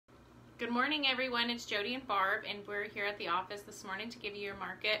Good morning, everyone. It's Jody and Barb, and we're here at the office this morning to give you your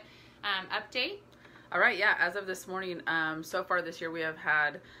market update. All right, yeah, as of this morning, so far this year we have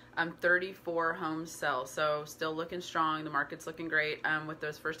had 34 homes sell, so still looking strong. The market's looking great with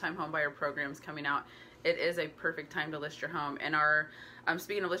those first-time home buyer programs coming out. It is a perfect time to list your home. And our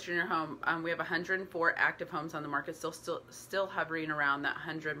speaking of listing your home, we have 104 active homes on the market, still hovering around that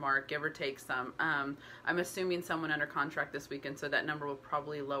 100 mark, give or take some. I'm assuming someone under contract this weekend, so that number will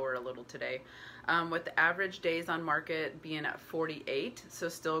probably lower a little today. With the average days on market being at 48, so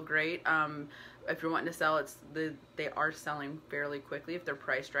still great. If you're wanting to sell, they are selling fairly quickly if they're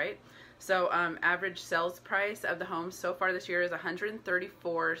priced right. So average sales price of the homes so far this year is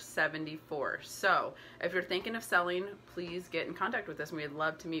 $134.74. So if you're thinking of selling, please get in contact with us, and we'd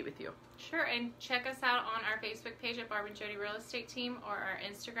love to meet with you. Sure, and check us out on our Facebook page at Barb and Jody Real Estate Team, or our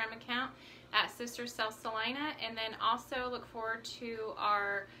Instagram account at Sisters South Salina, and then also look forward to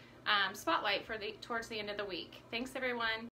our spotlight for towards the end of the week. Thanks, everyone.